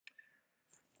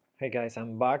Hey guys,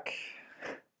 I'm back.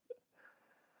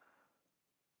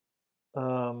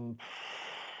 Um,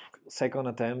 Second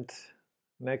attempt.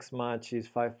 Next match is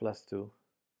 5+2.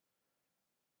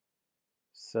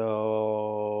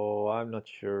 So I'm not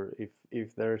sure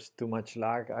if there's too much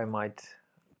lag. I might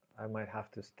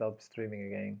have to stop streaming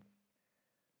again.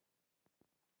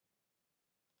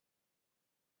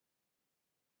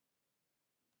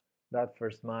 That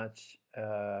first match,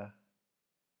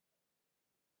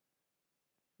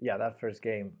 yeah, that first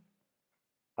game,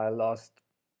 I lost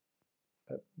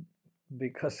uh,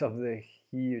 because of the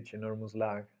huge, enormous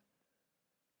lag.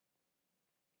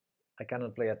 I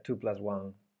cannot play a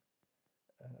 2+1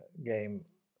 game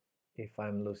if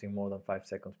I'm losing more than 5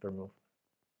 seconds per move.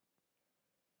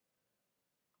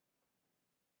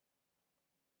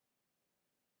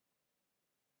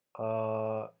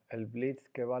 El blitz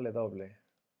que vale doble.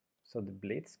 So the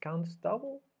blitz counts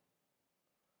double?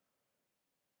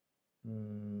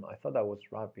 I thought that was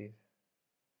rapid.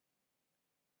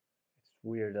 It's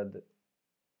weird that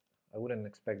I wouldn't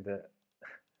expect the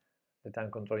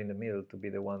time control in the middle to be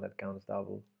the one that counts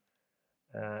double.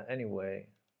 Anyway,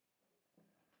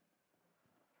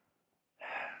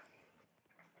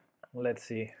 let's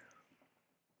see.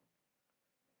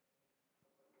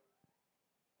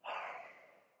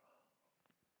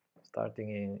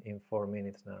 Starting in 4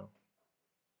 minutes now.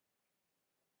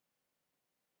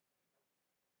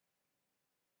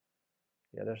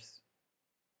 Yeah, there's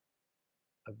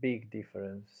a big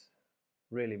difference,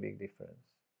 really big difference.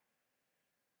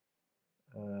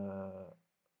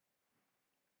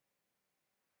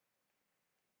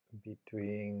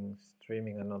 Between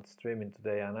streaming and not streaming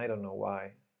today, and I don't know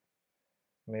why.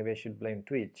 Maybe I should blame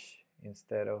Twitch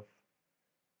instead of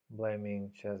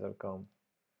blaming chess.com.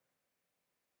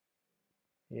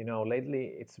 You know,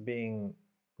 lately it's been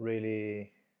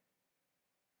really...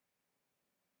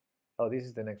 Oh, this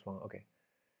is the next one. Okay,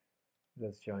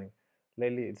 let's join.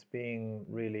 Lately it's been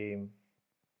really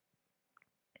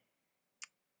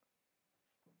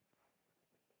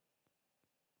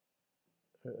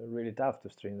really tough to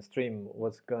stream. The stream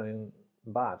was going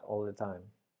bad all the time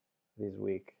this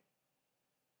week.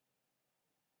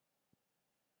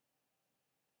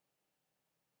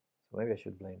 So maybe I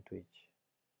should blame Twitch.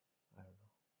 I don't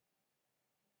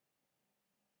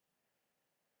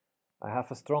know. I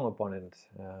have a strong opponent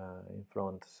in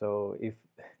front, so if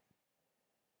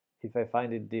I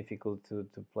find it difficult to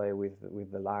play with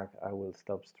the lag, I will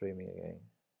stop streaming again.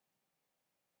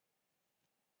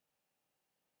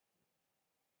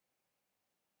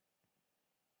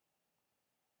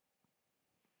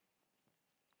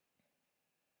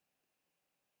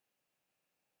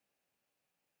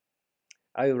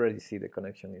 I already see the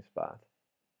connection is bad.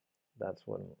 That's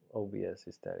what OBS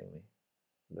is telling me,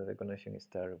 that the connection is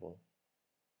terrible.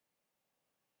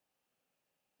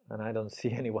 And I don't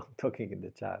see anyone talking in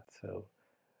the chat, so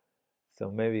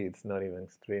maybe it's not even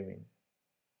streaming.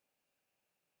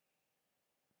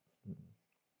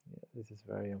 Yeah, this is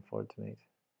very unfortunate.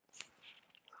 It's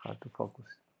hard to focus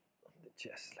on the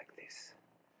chess like this.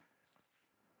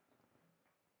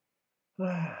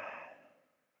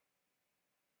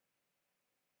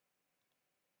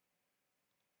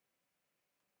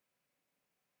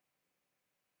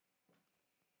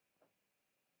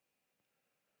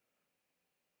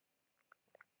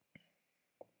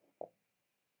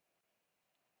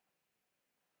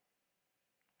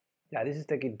 Yeah, this is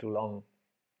taking too long.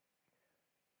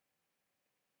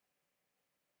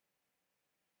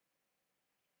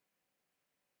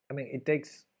 I mean, it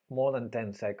takes more than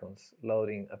 10 seconds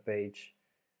loading a page.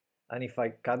 And if I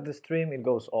cut the stream, it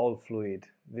goes all fluid.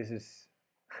 This is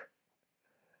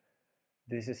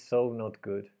this is so not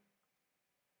good.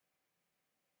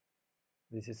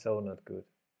 This is so not good.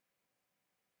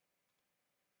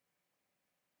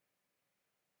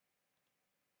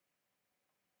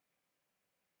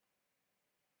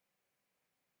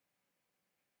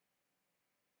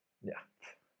 Yeah.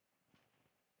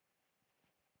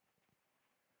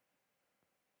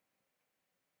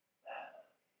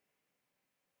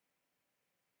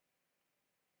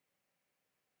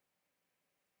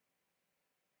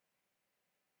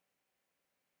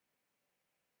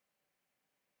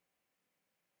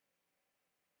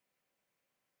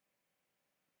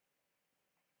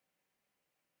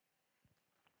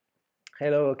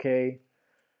 Hello, okay.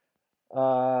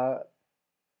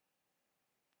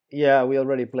 Yeah, we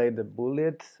already played the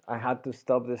bullet. I had to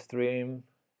stop the stream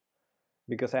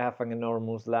because I have an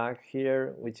enormous lag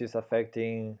here, which is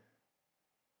affecting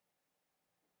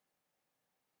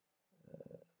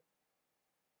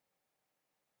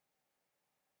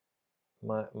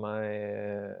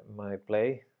my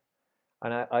play,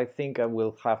 and I think I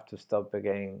will have to stop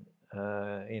again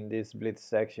in this blitz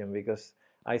section, because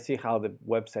I see how the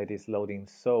website is loading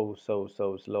so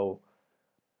slow,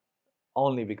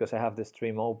 only because I have the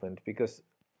stream opened. Because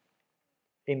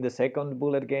in the second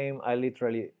bullet game, I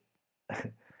literally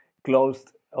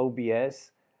closed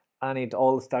OBS and it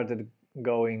all started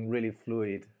going really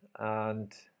fluid.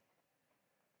 And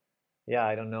yeah,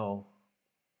 I don't know.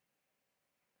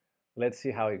 Let's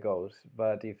see how it goes.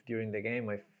 But if during the game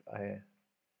is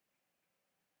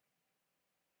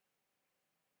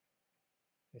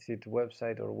it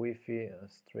website or Wi-Fi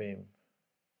stream?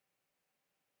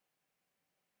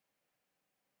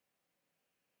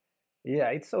 Yeah,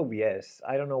 it's OBS.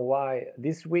 I don't know why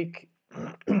this week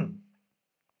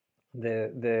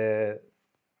the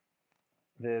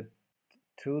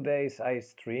 2 days I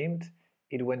streamed,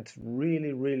 it went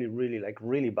really like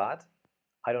really bad.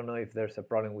 I don't know if there's a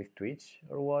problem with Twitch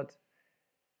or what.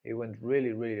 It went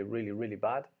really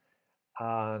bad.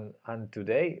 And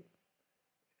today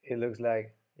it looks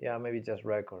like, yeah, maybe just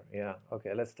record. Yeah,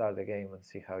 okay, let's start the game and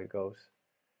see how it goes.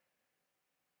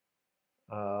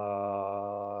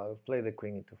 Play the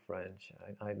queen into French.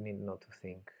 I need not to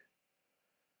think.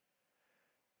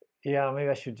 Yeah, maybe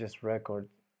I should just record.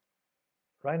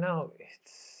 Right now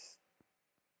it's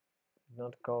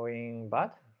not going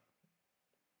bad.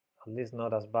 At least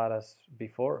not as bad as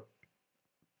before.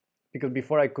 Because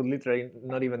before I could literally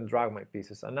not even drag my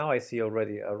pieces. And now I see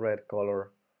already a red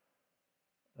color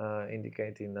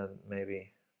indicating that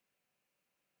maybe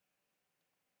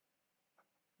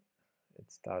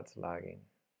it starts lagging.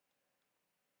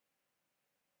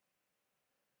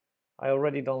 I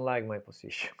already don't like my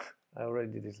position. I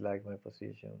already dislike my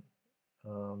position.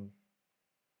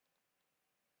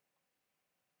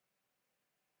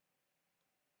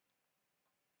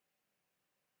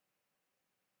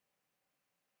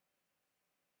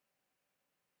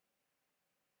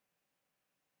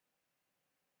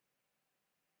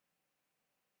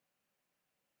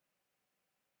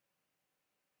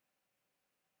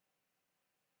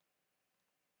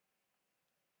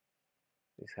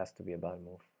 This has to be a bad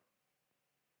move.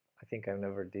 I think I've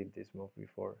never did this move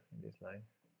before in this line.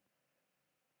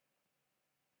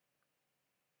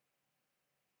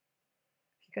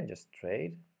 He can just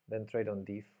trade, then trade on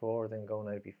d4, then go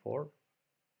knight b4.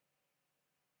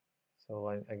 So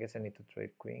I guess I need to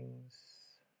trade queens.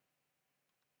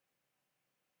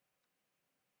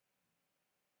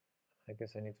 I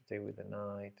guess I need to take with the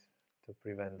knight to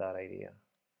prevent that idea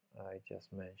I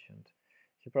just mentioned.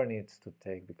 He probably needs to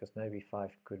take because knight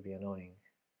b5 could be annoying.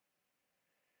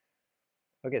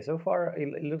 Okay, so far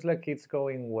it looks like it's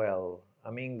going well.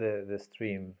 I mean the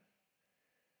stream.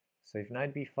 So if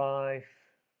knight b5,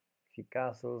 he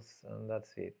castles and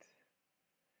that's it.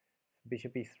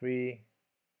 Bishop e3,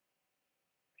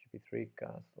 bishop e3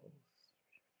 castles.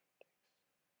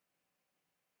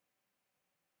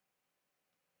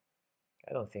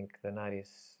 I don't think the knight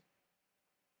is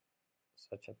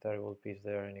such a terrible piece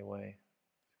there anyway.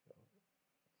 Let's try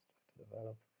to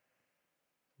develop.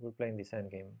 We're playing this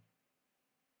endgame,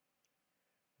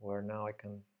 where now I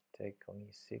can take on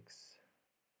e6.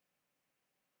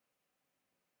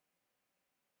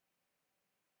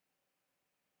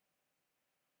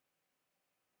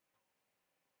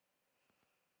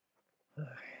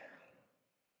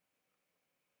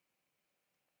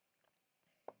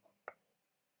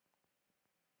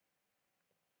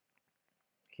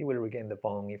 He will regain the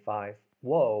pawn e5.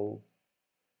 Whoa!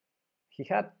 He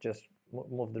had just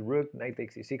moved the rook, knight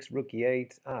takes e6, rook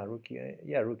e8. Rook e8,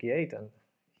 yeah, rook e8, and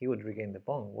he would regain the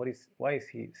pawn. Why is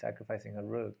he sacrificing a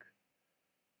rook?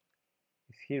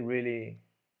 Is he really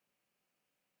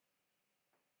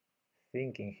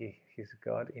thinking he's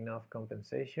got enough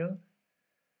compensation?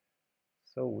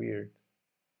 So weird.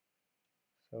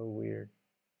 So weird.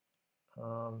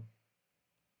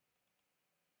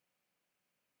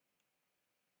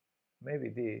 Maybe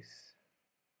this.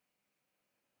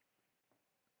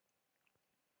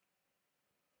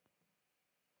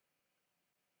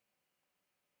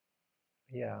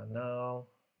 Yeah, now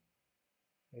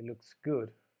it looks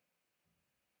good.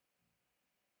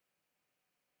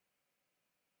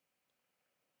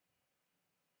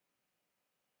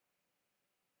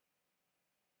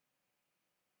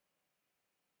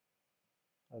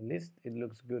 At least it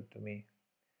looks good to me.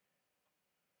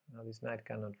 Now this knight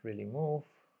cannot really move.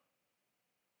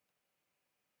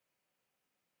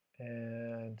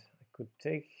 And I could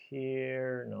take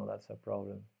here. No, that's a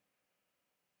problem.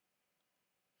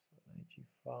 So knight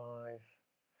g5.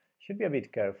 Should be a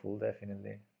bit careful,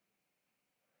 definitely.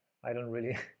 I don't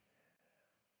really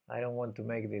I don't want to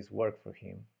make this work for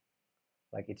him.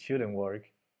 Like it shouldn't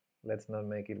work. Let's not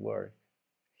make it work.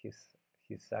 His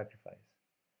sacrifice.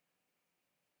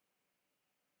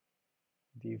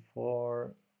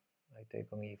 d4, I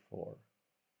take on e4,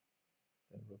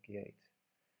 then rook e8,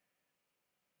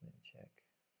 then check.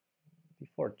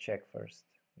 d4 check first,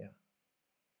 yeah.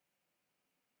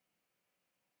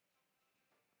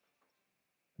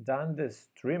 Dan the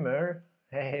streamer,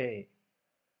 hey,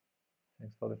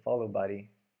 thanks for the follow, buddy.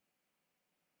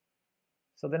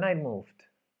 So the knight moved.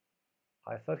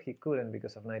 I thought he couldn't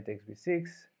because of knight takes b6.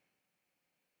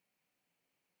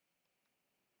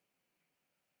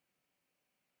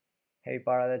 Hey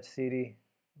Paradise City,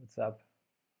 what's up?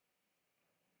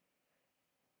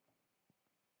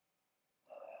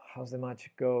 How's the match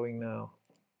going now?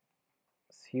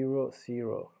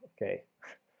 0-0, okay.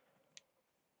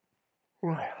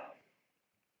 Right.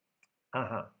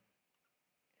 Uh-huh.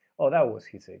 Oh, that was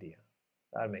his idea.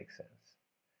 That makes sense.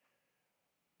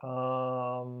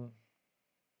 What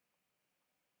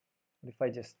if I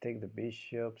just take the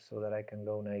bishop so that I can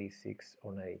go knight e6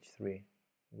 or knight h3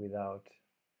 without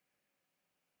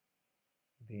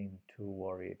being too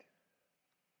worried?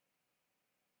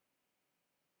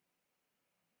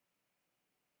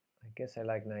 I guess I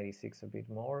like knight e6 a bit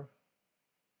more.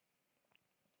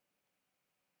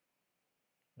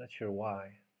 Not sure why.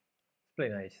 Let's play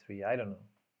knight h3, I don't know.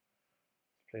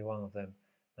 Let's play one of them.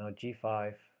 Now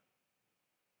g5.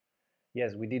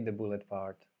 Yes, we did the bullet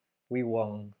part. We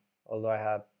won, although I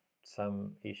had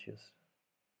some issues.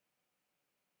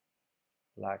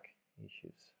 Lack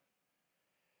issues.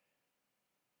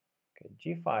 Okay,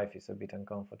 g5 is a bit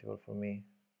uncomfortable for me.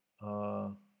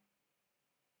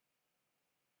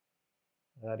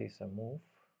 That is a move.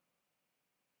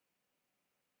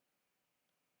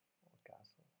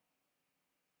 Castle.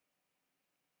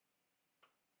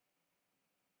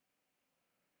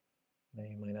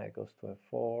 Maybe my knight goes to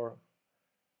f4.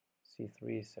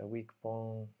 c3 is a weak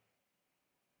pawn.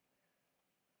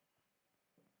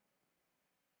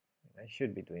 I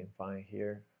should be doing fine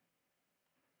here.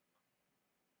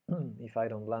 If I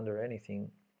don't blunder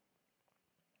anything,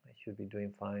 I should be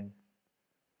doing fine.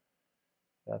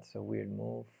 That's a weird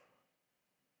move,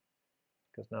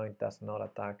 because now it does not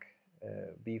attack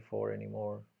b4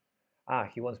 anymore. Ah,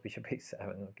 he wants bishop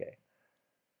a7, okay.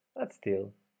 But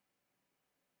still,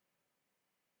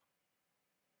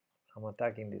 I'm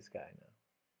attacking this guy now.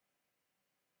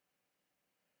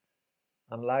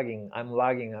 I'm lagging,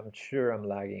 I'm sure I'm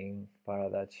lagging,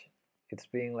 Paradach. It's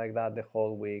been like that the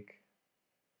whole week.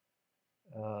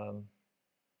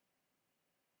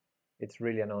 It's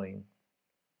really annoying.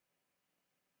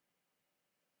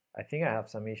 I think I have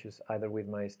some issues either with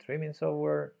my streaming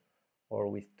software or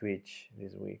with Twitch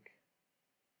this week.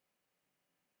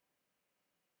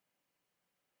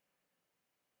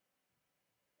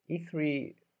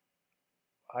 e3,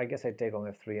 I guess I take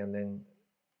on f3 and then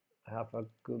I have a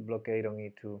good blockade on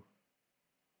e2.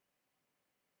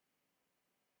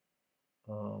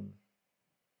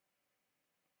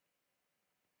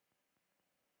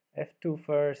 f2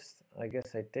 first, I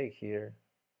guess I take here.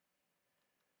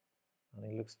 And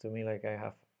it looks to me like I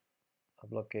have a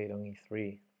blockade on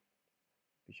e3.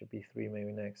 Bishop e3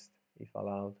 maybe next, if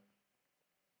allowed.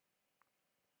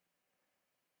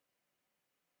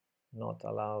 Not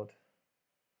allowed.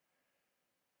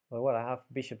 Well, I have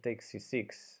bishop takes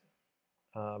c6.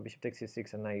 Bishop takes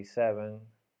c6 and knight e7.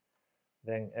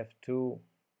 Then f2,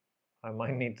 I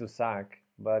might need to sack,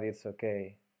 but it's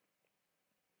okay.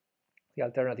 The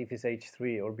alternative is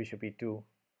h3 or bishop e2.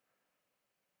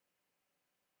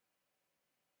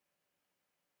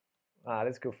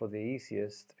 Let's go for the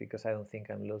easiest, because I don't think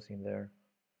I'm losing there.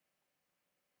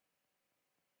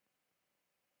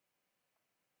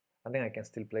 I think I can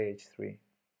still play h3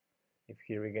 if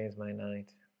he regains my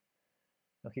knight.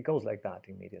 No, he goes like that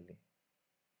immediately.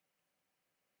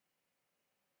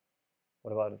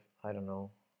 What about, I don't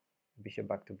know, bishop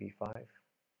back to b5? Let's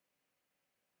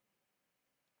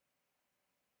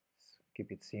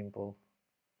keep it simple.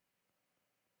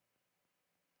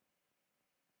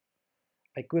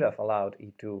 I could have allowed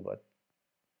e2, but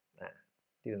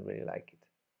didn't really like it.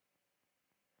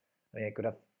 I mean, I could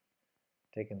have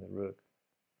taken the rook.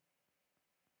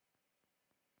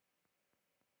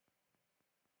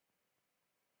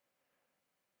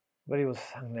 But it was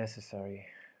unnecessary.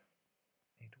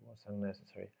 It was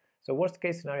unnecessary. So worst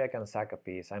case scenario, I can sack a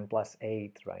piece. I'm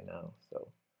 +8 right now,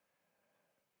 so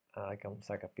I can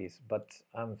sack a piece. But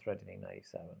I'm threatening knight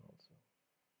e7 also.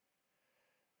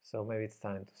 So maybe it's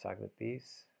time to sack the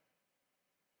piece.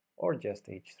 Or just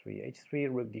h3. h3,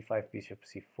 rook d5, bishop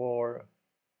c4.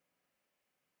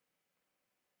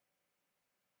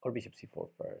 Or bishop c4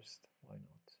 first. Why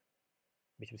not?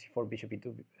 Bishop c4, bishop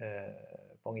e2,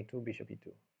 pawn e2, bishop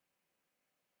e2.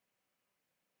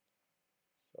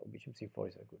 So bishop c4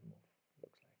 is a good move,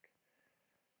 looks like.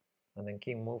 And then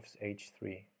king moves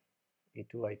h3,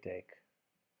 e2 I take,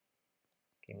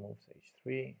 king moves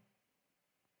h3,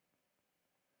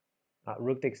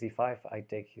 rook takes d5, I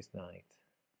take his knight.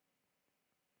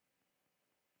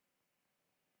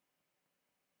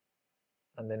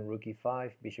 And then rook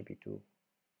e5, bishop e2.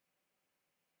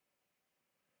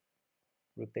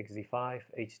 Rook takes d5,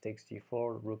 h takes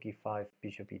g4, rook e5,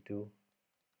 bishop e2.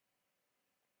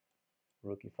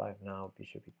 Rook e5 now,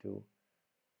 bishop e2.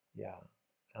 Yeah,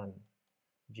 and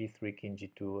g3, king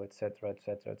g2, etc.,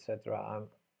 etc., etc. I'm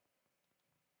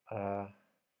a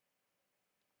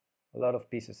lot of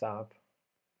pieces up.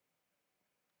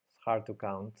 It's hard to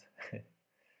count.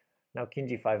 Now king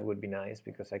g5 would be nice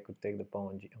because I could take the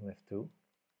pawn on f2.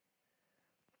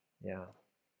 Yeah.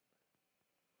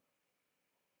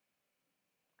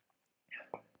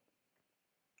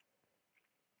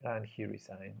 And he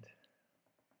resigned.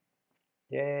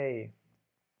 Yay!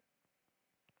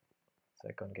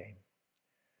 Second game.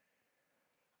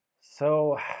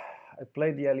 So I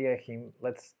played the Aliehim.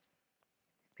 Let's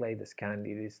play the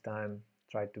Scandi this time.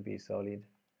 Try to be solid.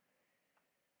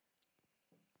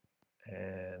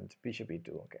 And bishop e2.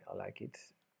 Okay, I like it.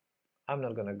 I'm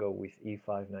not gonna go with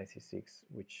e5, knight c6,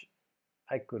 which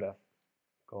I could have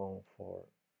gone for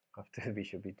after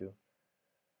bishop e2.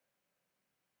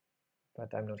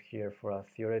 But I'm not here for a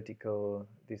theoretical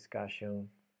discussion.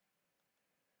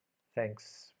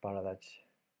 Thanks, Paradach.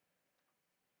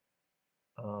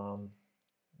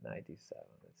 97.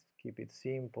 Let's keep it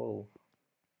simple.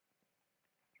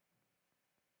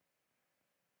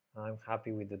 I'm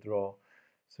happy with the draw.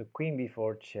 So queen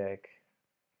b4 check.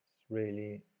 It's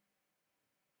really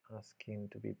asking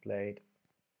to be played.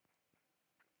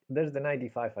 There's the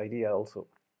 95 idea also,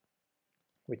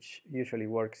 which usually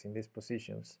works in these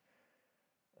positions.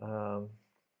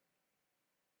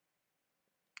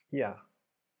 Yeah,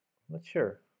 not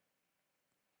sure.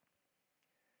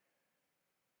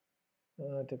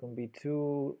 Take on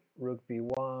b2, rook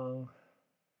b1.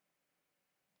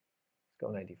 Let's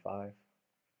go 95.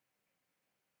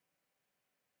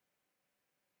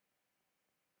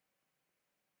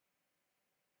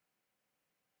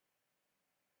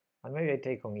 And maybe I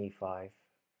take on e5.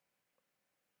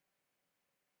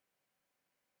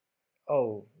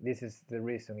 Oh, this is the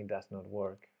reason it does not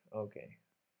work. Okay.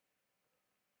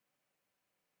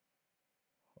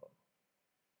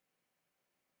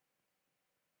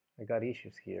 I got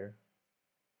issues here.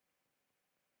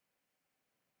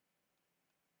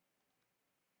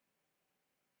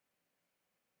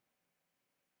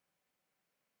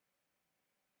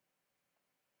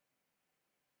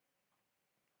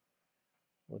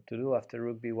 What to do after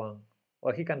rook b1?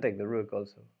 Well, he can take the rook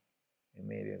also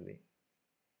immediately.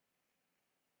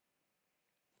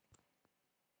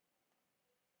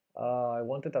 I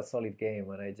wanted a solid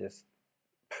game and I just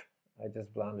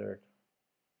blundered.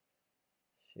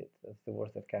 Shit, that's the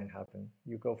worst that can happen.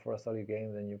 You go for a solid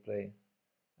game, then you play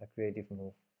a creative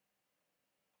move.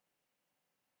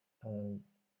 And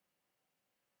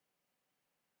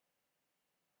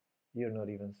you're not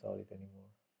even solid anymore.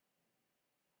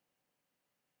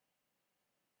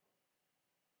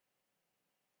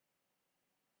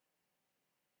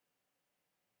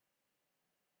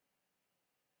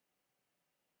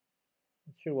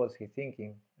 Not sure what's he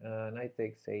thinking. Knight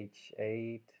takes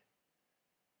h8.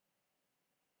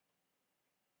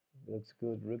 Looks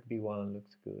good. Rook b1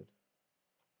 looks good.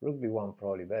 Rook b1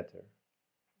 probably better.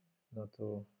 Not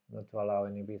to allow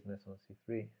any business on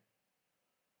c3.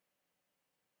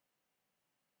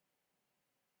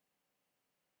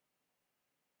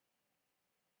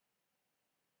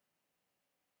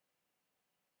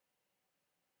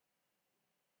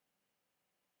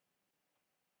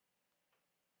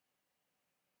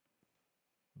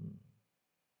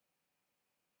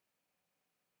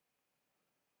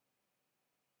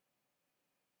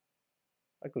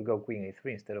 I could go queen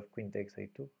a3 instead of queen takes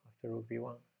a2 after rook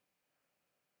b1.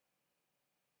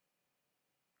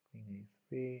 Queen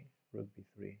a3, rook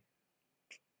b3.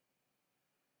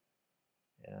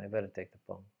 Yeah, I better take the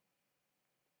pawn.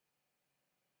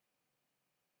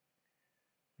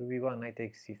 Rook b1, knight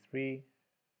takes c3.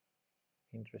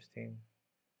 Interesting.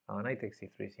 Knight takes c3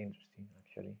 is interesting,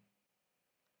 actually.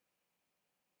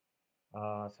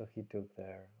 So he took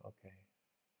there. Okay.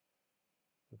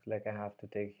 Looks like I have to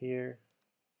take here.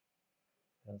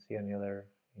 Don't see any other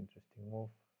interesting move.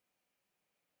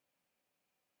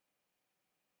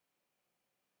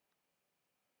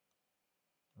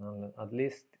 At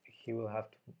least he will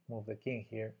have to move the king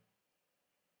here.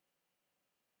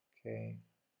 Okay.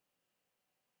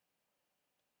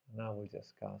 Now we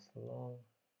just castle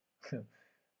on,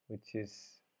 which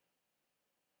is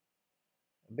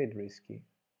a bit risky.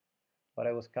 but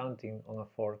I was counting on a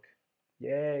fork.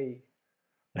 Yay!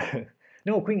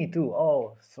 No, queen e2.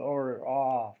 Oh, sorry.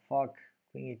 Oh, fuck.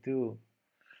 Queen e2.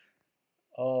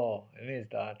 Oh, I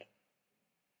missed that.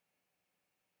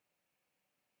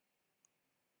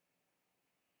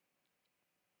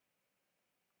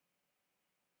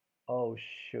 Oh,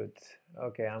 shoot.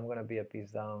 Okay, I'm gonna be a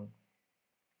piece down.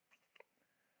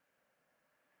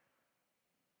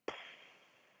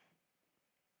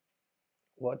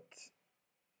 What?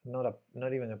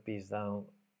 Not even a piece down.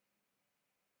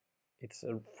 It's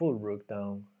a full rook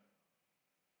down.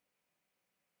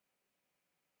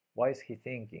 Why is he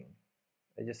thinking?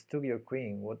 I just took your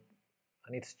queen. What?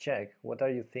 And it's check. What are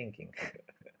you thinking?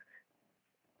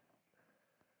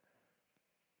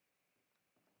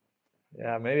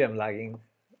 Yeah, maybe I'm lagging.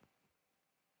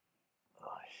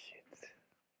 Oh shit.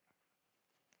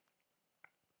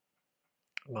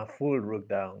 My full rook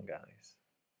down, guys.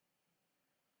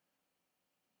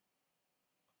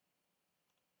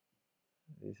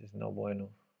 This is no bueno.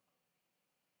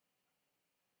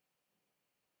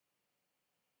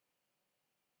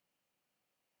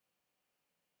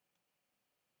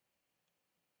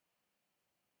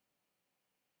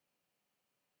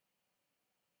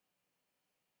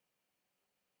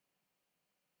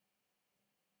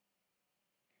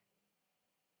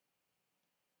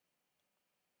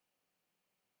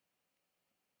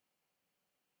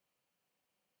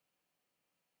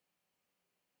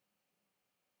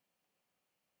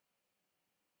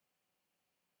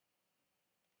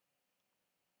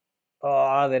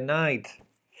 Oh, the knight.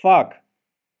 Fuck.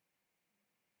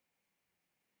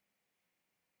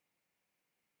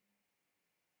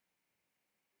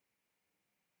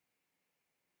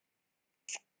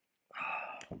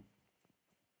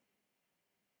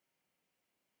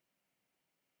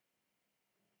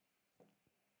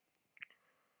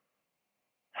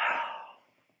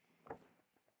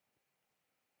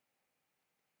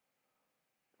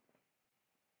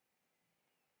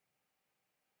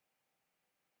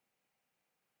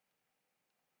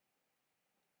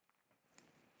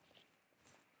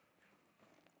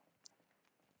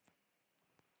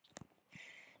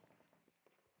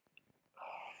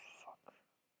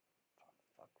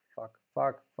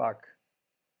 Fuck.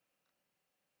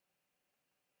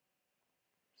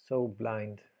 So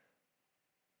blind.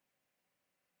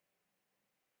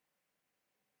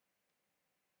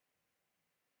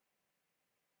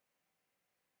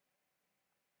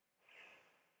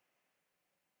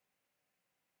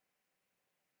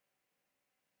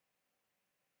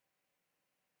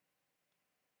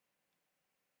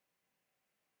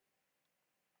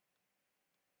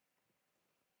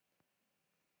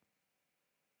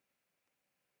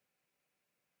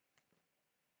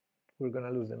 We're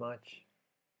gonna lose the match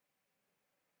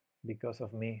because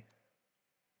of me.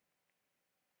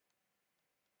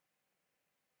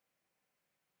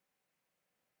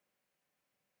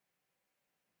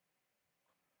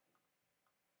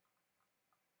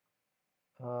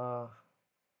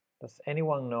 Does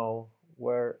anyone know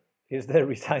where is the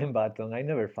resign button? I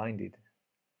never find it.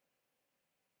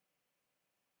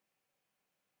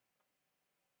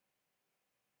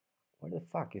 Where the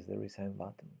fuck is the resign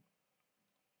button?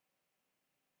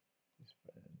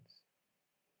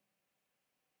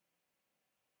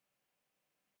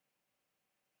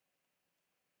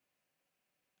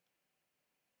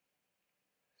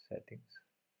 Settings.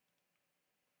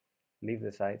 Leave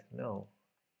the site? No.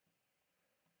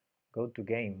 Go to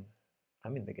game.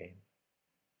 I'm in the game.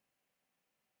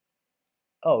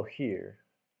 Oh, here.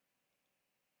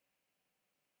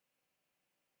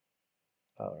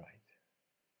 All right.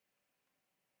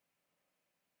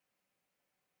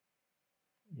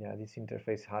 Yeah, this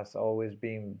interface has always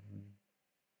been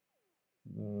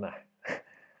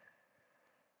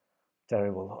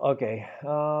terrible. Okay.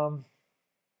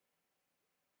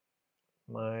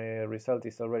 My result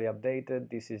is already updated.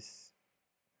 This is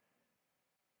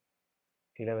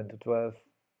 11 to 12.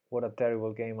 What a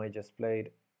terrible game I just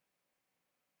played.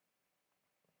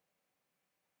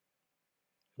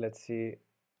 Let's see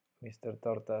Mr.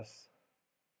 Tortas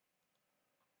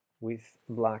with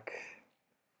black.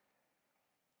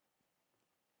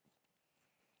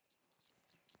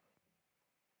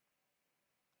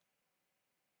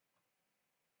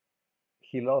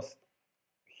 He lost.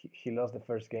 He lost the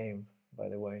first game, by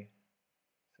the way,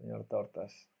 Señor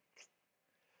Tortas.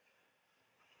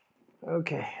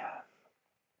 Okay,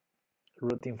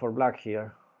 rooting for black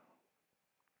here.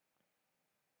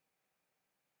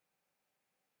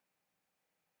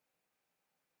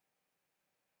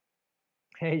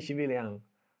 Hey, Civilian,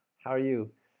 how are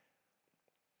you?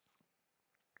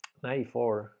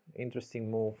 94, interesting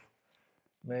move.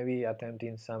 Maybe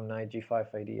attempting some knight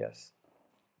g5 ideas.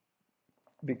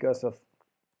 because of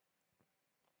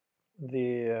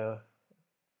the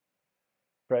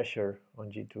pressure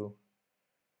on g2.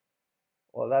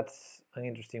 Well, that's an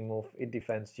interesting move. It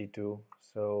defends g2,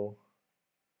 so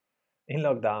in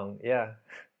lockdown, yeah,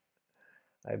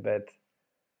 I bet.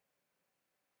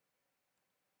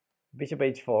 Bishop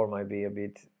h4 might be a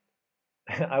bit,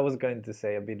 I was going to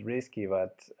say a bit risky,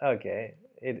 but okay,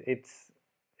 it's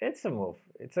a move.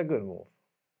 It's a good move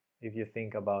if you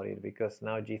think about it, because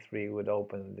now g3 would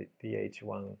open the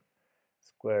h1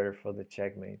 square for the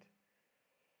checkmate.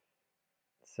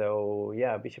 So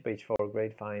yeah, bishop h4,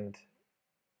 great find,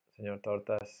 Senor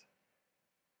Tortas.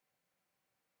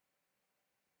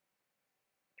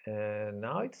 And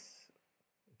now it's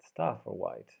tough for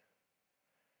white.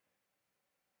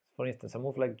 For instance, a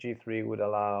move like g3 would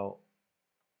allow,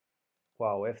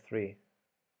 wow, f3.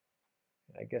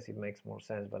 I guess it makes more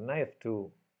sense, but knight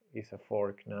f2 is a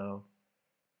fork now.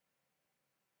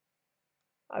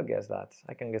 I'll guess that.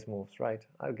 I can guess moves, right?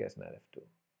 I'll guess knight f2.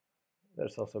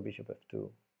 There's also bishop f2,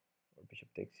 or bishop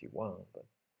takes e1, but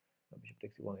no, bishop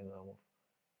takes e1 is another move.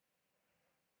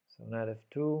 So knight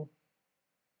f2.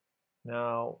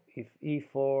 Now, if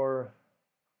e4,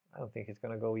 I don't think he's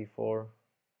gonna go e4.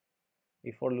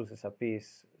 e4 loses a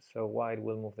piece, so white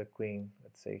will move the queen,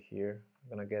 let's say here.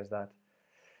 I'm gonna guess that.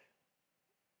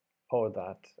 Or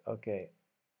that, okay.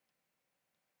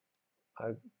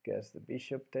 I guess the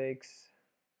bishop takes.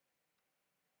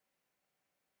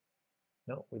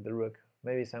 No, with the rook.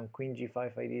 Maybe some queen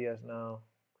g5 ideas now.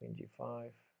 Queen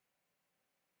g5.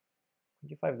 Queen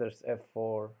g5, there's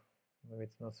f4. Maybe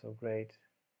it's not so great.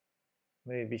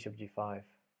 Maybe bishop g5.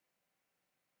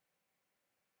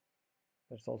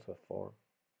 There's also f4.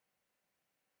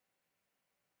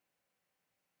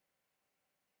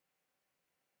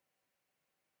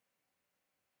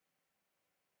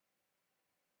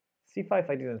 c5,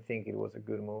 I didn't think it was a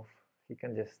good move. He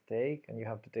can just take, and you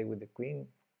have to take with the queen.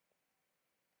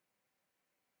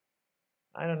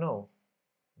 I don't know.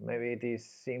 Maybe it is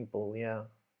simple, yeah,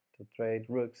 to trade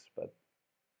rooks, but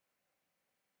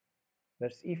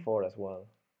there's e4 as well.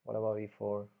 What about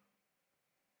e4?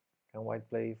 Can white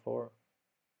play e4?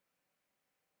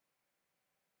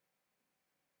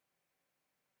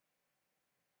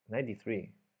 Knight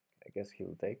d3. I guess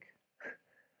he'll take.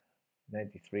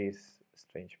 Knight d3 is a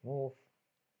strange move.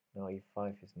 Now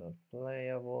e5 is not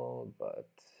playable, but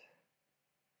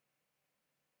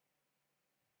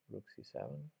rook c7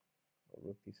 or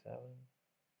rook d7.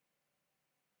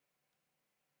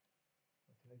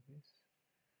 Something like this.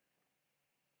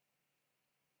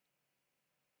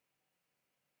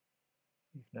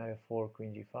 If knight f4,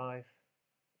 queen g5,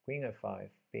 queen f5,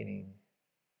 pinning.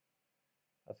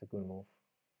 That's a good move.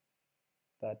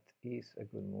 That is a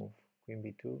good move. Queen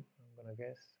b2, I'm gonna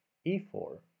guess.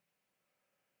 e4.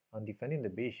 I'm defending the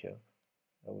bishop.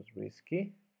 That was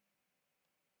risky.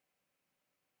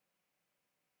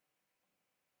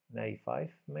 Knight e5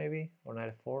 maybe, or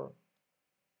knight f4.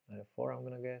 Knight f4, I'm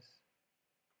gonna guess.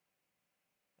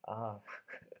 Ah,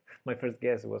 my first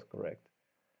guess was correct.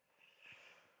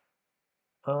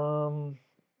 Now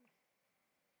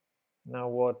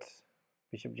what?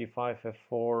 Bishop g5,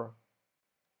 f4.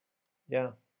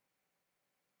 Yeah.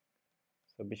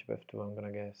 So bishop f2, I'm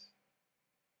gonna guess.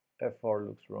 f4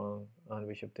 looks wrong, and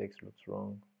bishop takes looks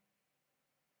wrong.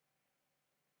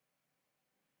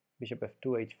 Bishop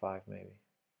f2, h5 maybe.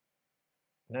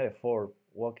 Knight f4,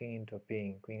 walking into a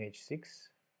pin. Queen h6,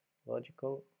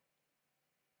 logical.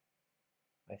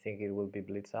 I think it will be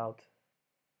blitz out.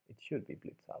 It should be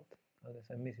blitz out, unless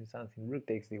I'm missing something. Rook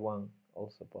takes d1,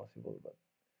 also possible, but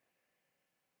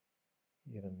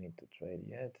you don't need to trade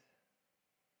yet.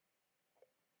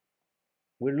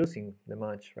 We're losing the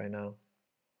match right now.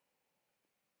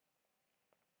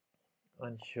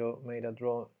 Ancho made a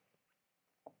draw.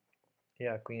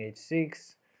 Yeah, queen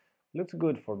h6. Looks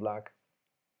good for black.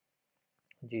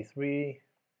 g3,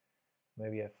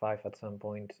 maybe f5 at some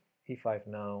point. e5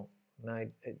 now.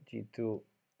 Knight at g2.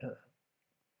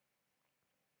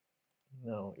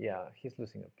 No, yeah, he's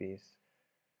losing a piece.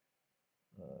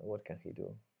 What can he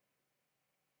do?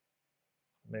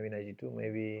 Maybe knight g2,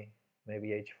 maybe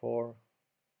h4.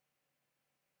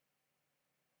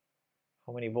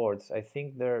 How many boards? I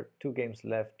think there are 2 games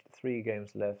left, 3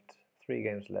 games left, 3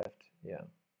 games left, yeah.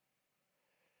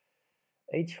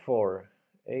 h4.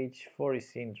 h4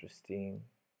 is interesting.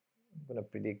 I'm gonna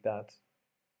predict that.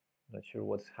 Not sure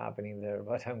what's happening there,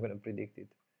 but I'm gonna predict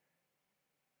it.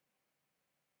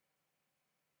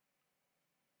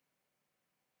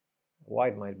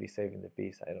 White might be saving the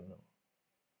piece, I don't know.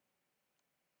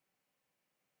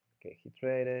 Okay, he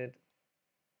traded.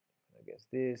 I guess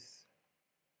this.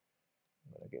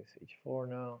 I'm gonna guess h4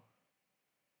 now.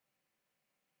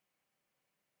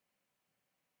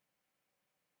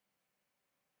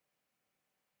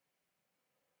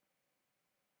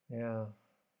 Yeah.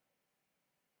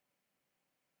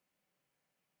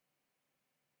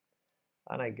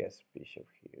 And I guess bishop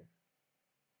here.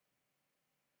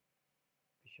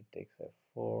 Bishop takes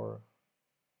f4.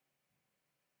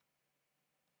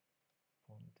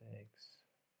 Pawn takes.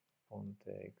 Pawn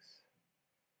takes.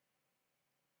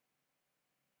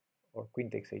 Or queen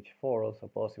takes h4, also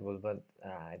possible, but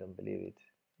I don't believe it.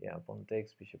 Yeah, pawn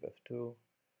takes, bishop f2.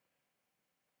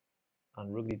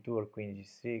 And rook d2 or queen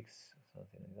g6,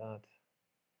 something like that.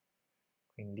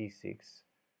 Queen d6.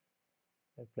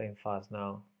 They're playing fast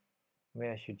now. Maybe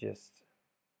I should just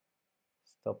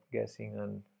stop guessing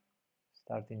and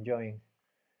start enjoying.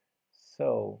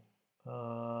 So,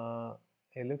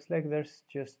 it looks like there's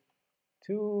just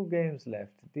 2 games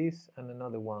left, this and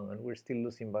another one, and we're still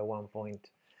losing by 1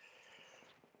 point.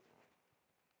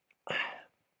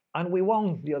 And we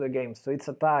won the other game, so it's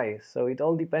a tie. So it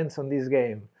all depends on this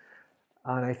game.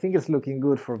 And I think it's looking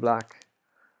good for black.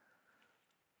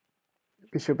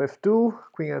 Bishop f2,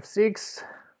 queen f6.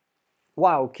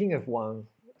 Wow, king f1.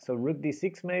 So rook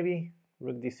d6 maybe?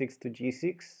 Rook d6 to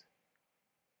g6.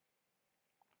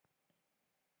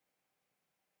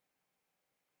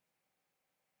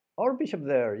 Or bishop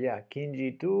there, yeah, king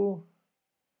g2.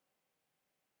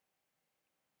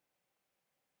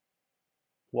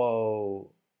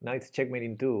 Whoa, now it's checkmate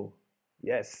in 2.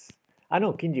 Yes. Ah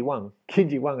no, king g1. King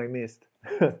g1 I missed.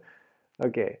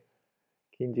 Okay.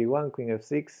 King g1, queen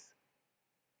f6.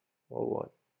 Or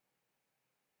what?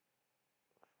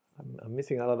 I'm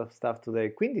missing a lot of stuff today.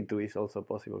 Queen d2 is also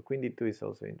possible. Queen d2 is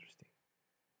also interesting.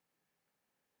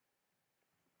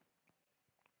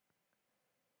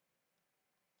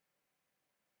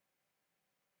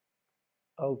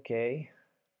 Okay.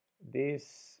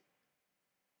 This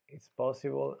is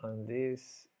possible, and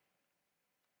this,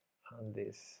 and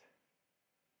this.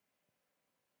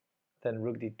 Then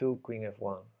rook d2, queen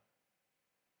f1.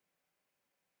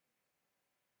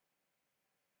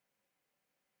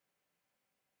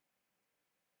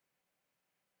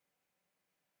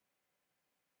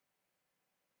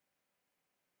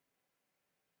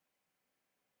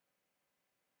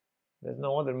 There's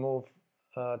no other move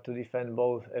to defend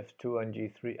both f2 and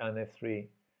g3 and f3.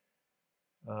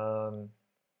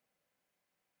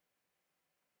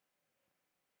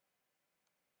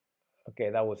 Okay,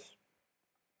 that was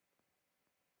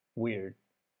weird.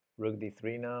 Rook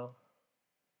d3 now.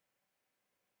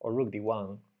 Or rook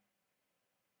d1.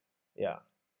 Yeah.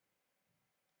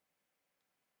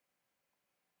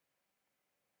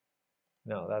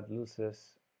 No, that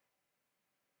loses.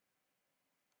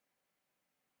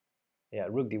 Yeah,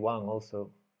 rook d1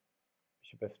 also.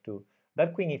 Bishop f2.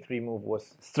 That queen e3 move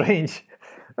was strange.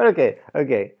 But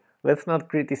okay. Let's not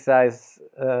criticize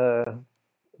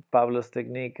Pablo's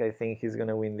technique. I think he's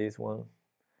gonna win this one.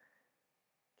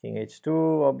 King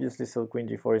h2, obviously, so queen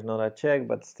g4 is not a check,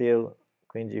 but still,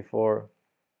 queen g4.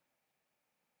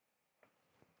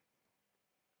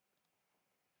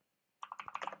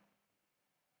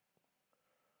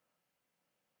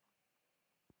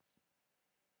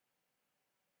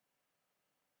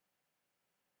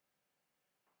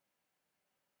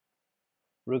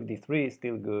 Rook d3 is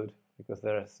still good, because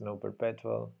there's no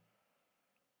perpetual.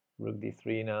 Rook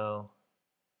d3 now.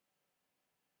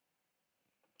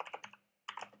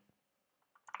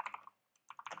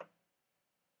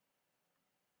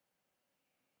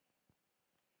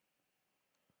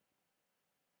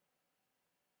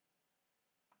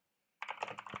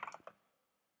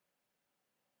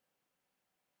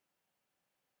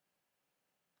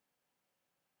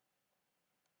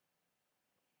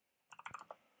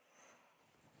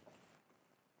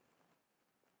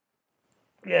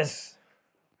 Yes.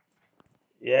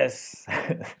 Yes.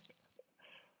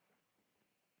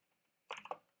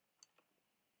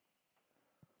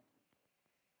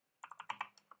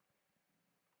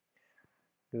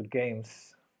 Good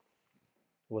games.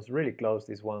 It was really close,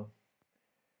 this one.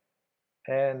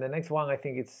 And the next one, I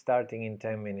think it's starting in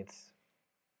 10 minutes.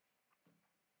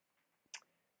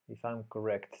 If I'm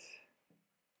correct.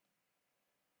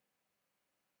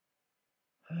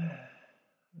 Let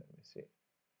me see.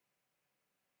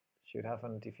 Should have a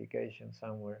notification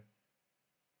somewhere.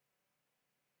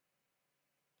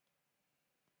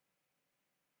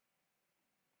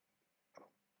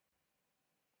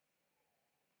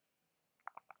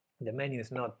 The menu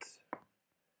is not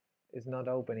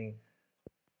opening.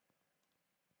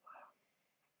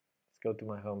 Let's go to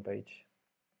my homepage.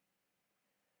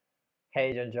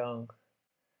 Hey, John.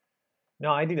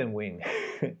 No, I didn't win.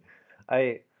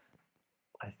 I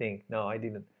think no, I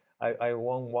didn't. I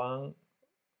won one,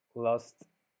 lost.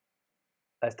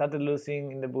 I started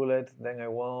losing in the bullet, then I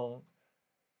won,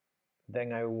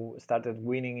 Then I started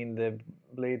winning in the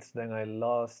blitz, then I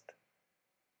lost.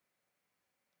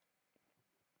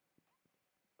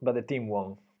 But the team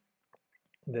won.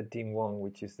 The team won,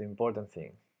 which is the important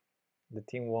thing. The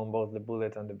team won both the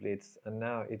bullet and the blitz, and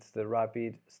now it's the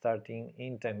rapid starting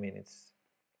in 10 minutes.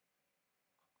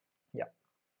 Yeah.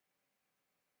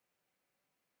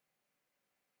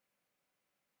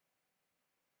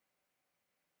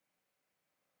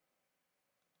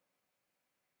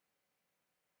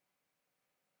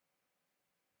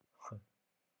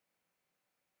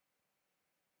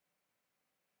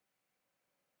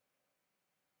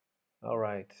 All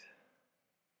right.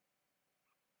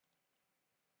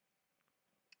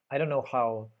 I don't know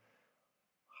how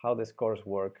the scores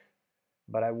work,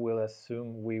 but I will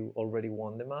assume we already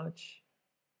won the match,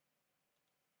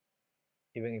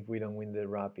 even if we don't win the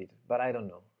rapid. But I don't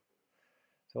know.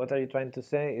 So what are you trying to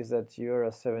say is that you're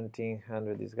a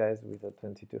 1700, these guys with a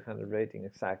 2200 rating?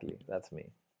 Exactly, that's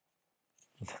me.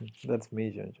 That's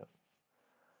me, John John.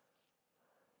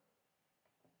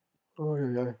 Oh,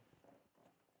 yeah, yeah.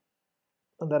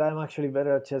 And that I'm actually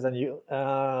better at chess than you.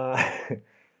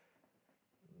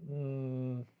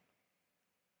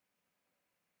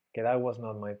 Okay, that was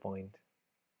not my point.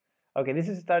 Okay, this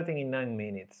is starting in 9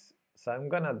 minutes. So I'm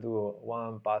gonna do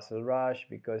one puzzle rush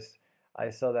because I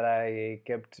saw that I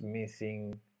kept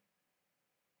missing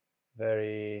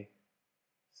very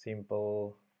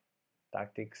simple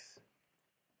tactics.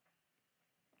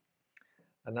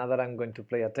 And now that I'm going to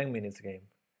play a 10 minutes game,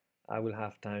 I will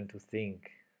have time to think.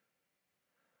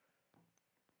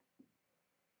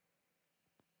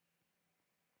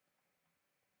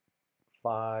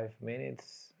 Five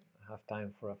minutes. I have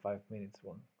time for a 5 minutes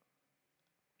one.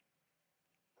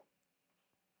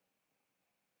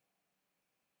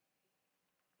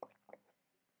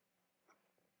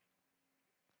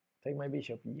 Take my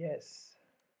bishop, yes.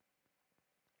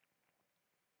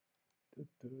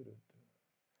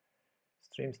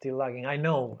 Stream still lagging. I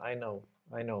know.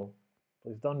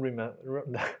 Please don't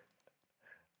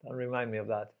don't remind me of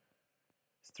that.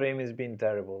 Stream has been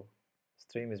terrible.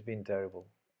 Stream has been terrible.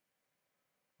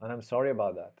 And I'm sorry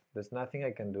about that. There's nothing I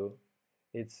can do.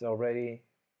 It's already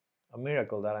a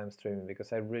miracle that I'm streaming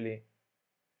because I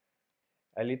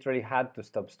literally had to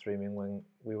stop streaming when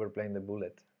we were playing the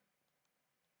bullet.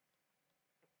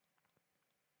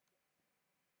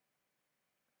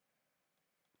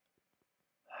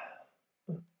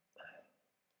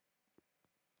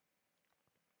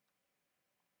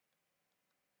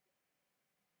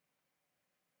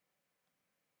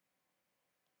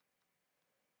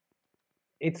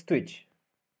 It's Twitch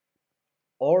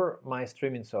or my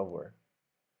streaming software,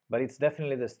 but it's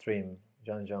definitely the stream,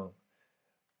 John,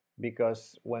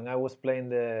 because when I was playing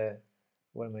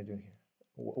what am I doing here?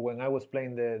 When I was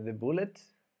playing the bullet,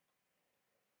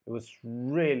 it was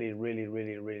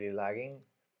really lagging,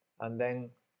 and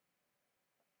then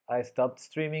I stopped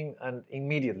streaming and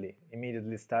immediately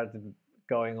started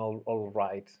going all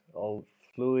right, all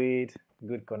fluid,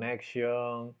 good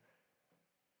connection.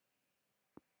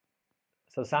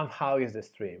 So somehow it's the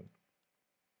stream.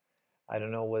 I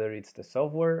don't know whether it's the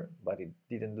software, but it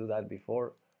didn't do that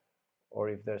before, or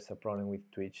if there's a problem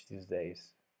with Twitch these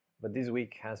days. But this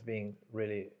week has been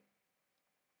really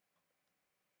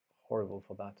horrible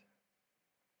for that.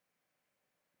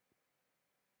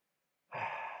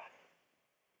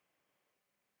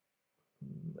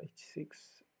 H6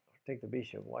 or take the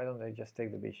bishop. Why don't I just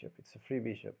take the bishop? It's a free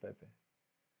bishop, Pepe.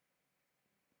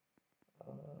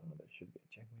 There should be a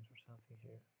checkmate or something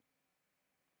here.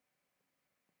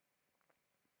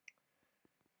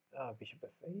 Bishop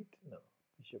f8? No.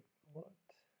 Bishop what?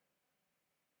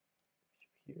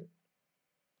 Bishop here.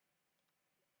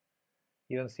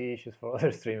 You don't see issues for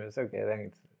other streamers. Okay,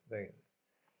 then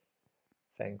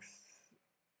thanks.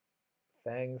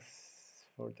 Thanks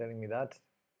for telling me that.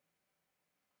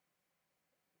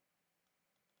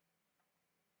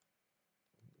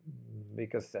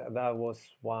 Because that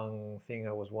was one thing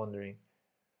I was wondering.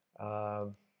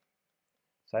 So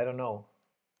I don't know.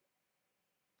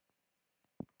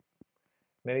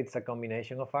 Maybe it's a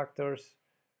combination of factors.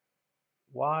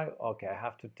 Why? Okay, I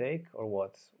have to take or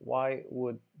what? Why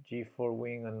would g4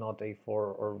 win and not a4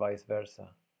 or vice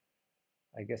versa?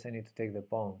 I guess I need to take the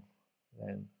pawn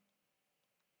then.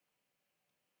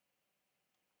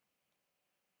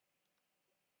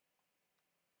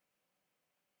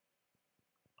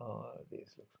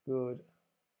 This looks good.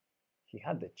 He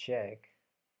had the check.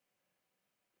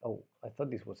 Oh, I thought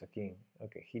this was a king.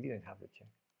 Okay, he didn't have the check.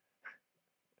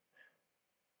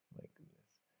 My goodness.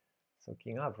 So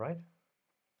king up, right?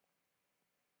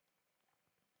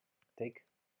 Take.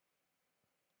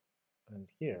 And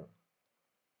here.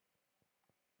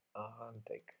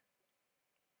 Take.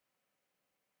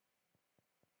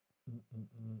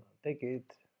 Take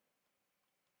it.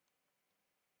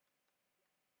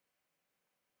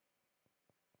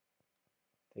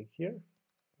 Take here.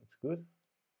 That's good.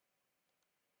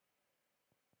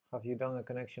 Have you done a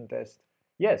connection test?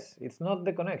 Yes, it's not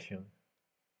the connection.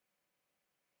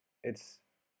 It's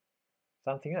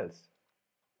something else.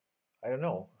 I don't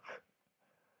know.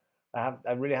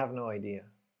 I really have no idea.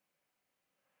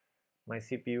 My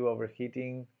CPU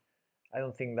overheating. I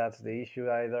don't think that's the issue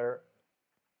either.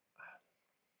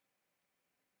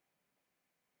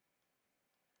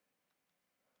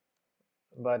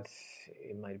 But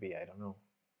it might be, I don't know.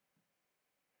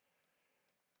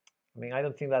 I mean, I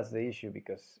don't think that's the issue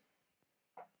because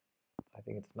I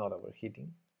think it's not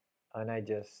overheating. And I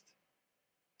just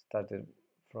started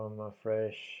from a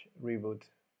fresh reboot.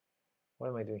 What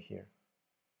am I doing here?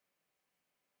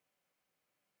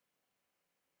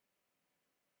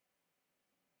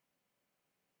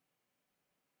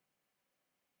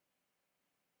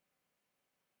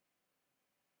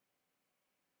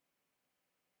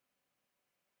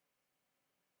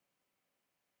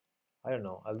 I don't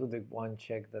know. I'll do the one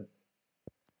check that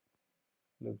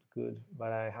looked good,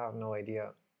 but I have no idea.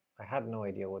 I had no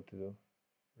idea what to do,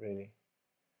 really.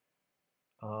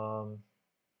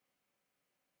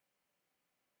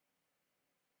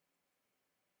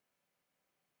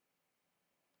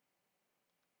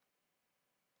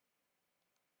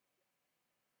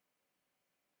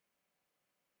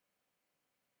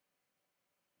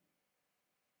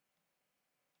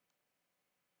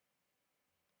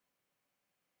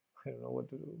 I don't know what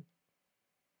to do.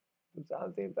 Do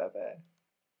something, Pepe.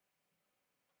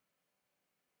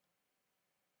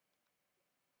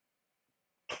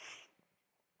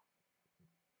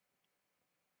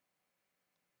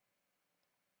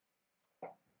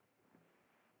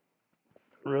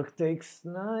 Rook takes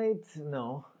knight.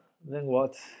 No. Then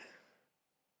what?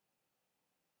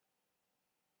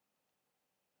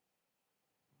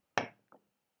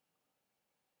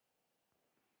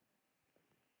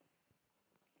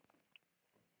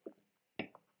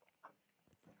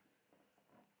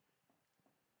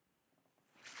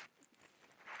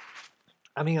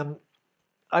 I mean,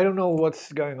 I don't know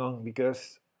what's going on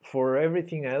because for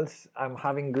everything else, I'm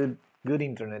having good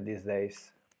internet these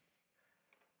days.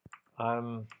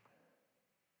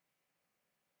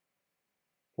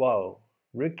 Wow,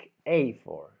 Rook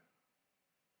A4.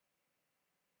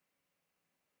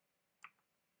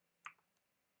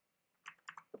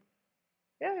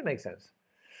 Yeah, it makes sense.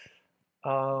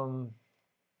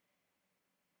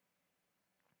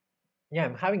 Yeah,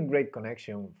 I'm having great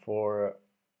connection for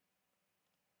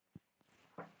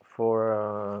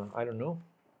I don't know,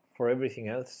 for everything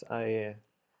else.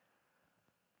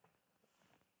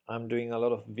 I'm doing a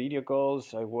lot of video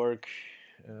calls. I work.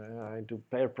 I do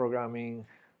pair programming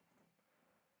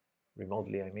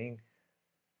remotely. I mean,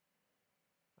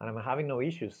 and I'm having no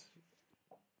issues.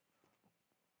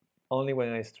 Only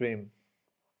when I stream.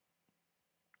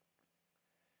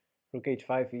 Rook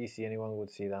h5 easy. Anyone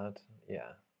would see that.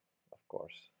 Yeah, of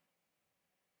course.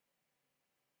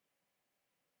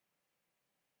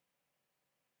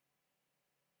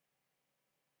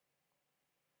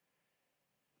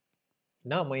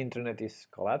 Now my internet is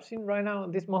collapsing right now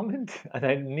at this moment, and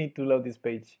I need to load this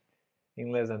page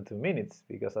in less than 2 minutes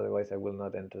because otherwise I will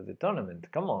not enter the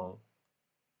tournament. Come on.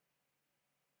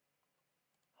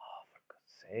 Oh, for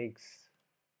God's sakes.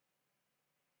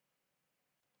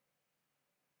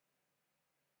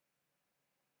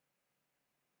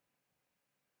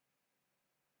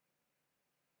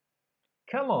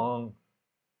 Come on.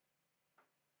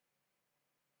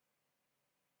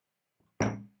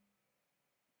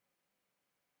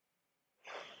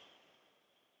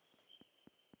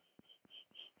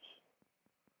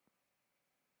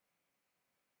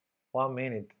 One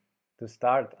minute to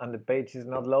start and the page is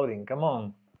not loading. Come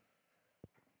on.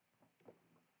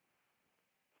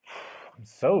 I'm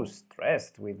so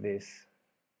stressed with this.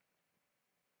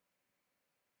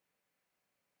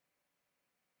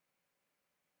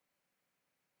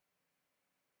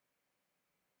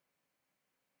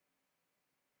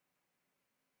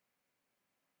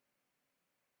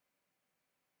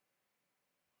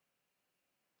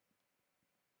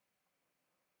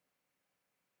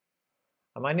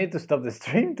 I might need to stop the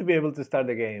stream to be able to start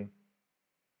the game.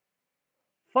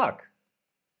 Fuck.